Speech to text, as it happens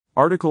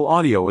Article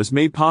audio is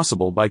made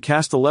possible by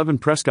Cast 11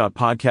 Prescott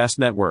Podcast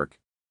Network,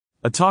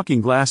 a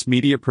Talking Glass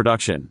media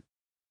production.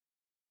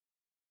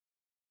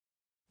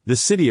 The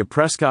City of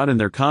Prescott and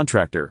their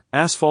contractor,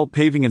 Asphalt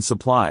Paving and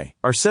Supply,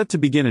 are set to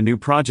begin a new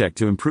project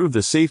to improve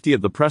the safety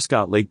of the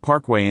Prescott Lake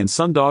Parkway and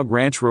Sundog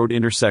Ranch Road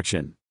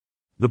intersection.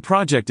 The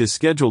project is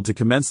scheduled to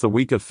commence the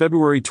week of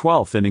February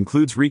 12 and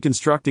includes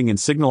reconstructing and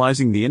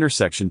signalizing the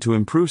intersection to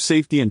improve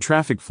safety and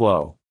traffic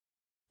flow.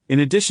 In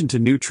addition to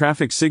new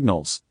traffic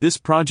signals, this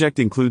project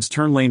includes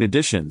turn lane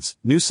additions,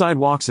 new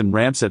sidewalks and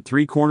ramps at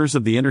 3 corners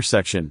of the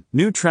intersection,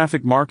 new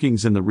traffic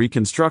markings and the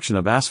reconstruction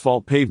of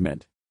asphalt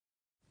pavement.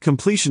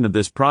 Completion of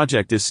this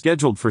project is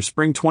scheduled for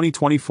spring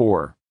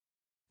 2024.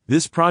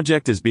 This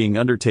project is being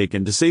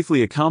undertaken to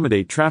safely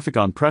accommodate traffic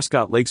on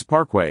Prescott Lakes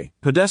Parkway,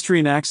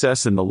 pedestrian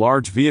access and the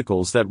large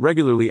vehicles that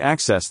regularly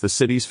access the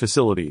city's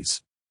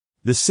facilities.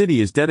 The city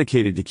is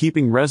dedicated to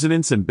keeping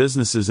residents and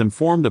businesses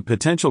informed of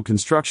potential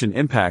construction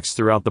impacts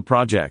throughout the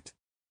project.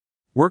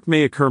 Work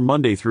may occur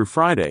Monday through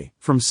Friday,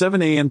 from 7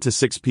 a.m. to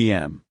 6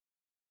 p.m.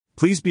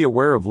 Please be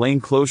aware of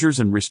lane closures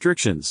and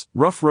restrictions,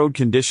 rough road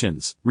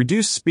conditions,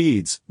 reduced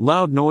speeds,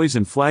 loud noise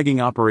and flagging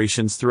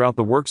operations throughout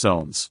the work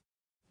zones.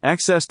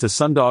 Access to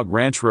Sundog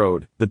Ranch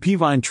Road, the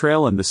Peavine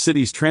Trail and the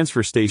city's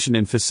transfer station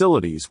and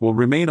facilities will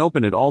remain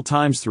open at all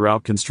times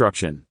throughout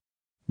construction.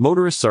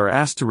 Motorists are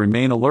asked to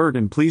remain alert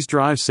and please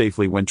drive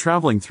safely when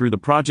traveling through the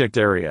project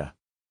area.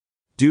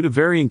 Due to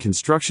varying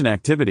construction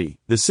activity,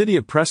 the City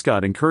of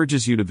Prescott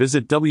encourages you to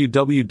visit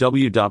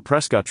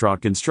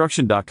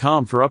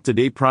www.prescottrockconstruction.com for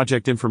up-to-date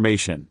project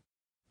information.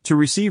 To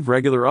receive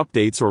regular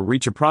updates or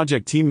reach a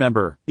project team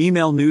member,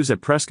 email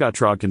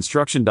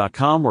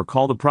news@prescottrockconstruction.com or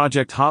call the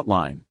project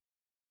hotline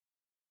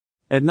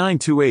at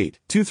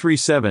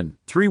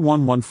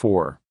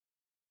 928-237-3114.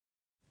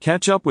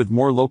 Catch up with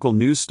more local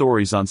news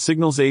stories on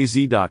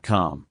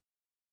signalsaz.com.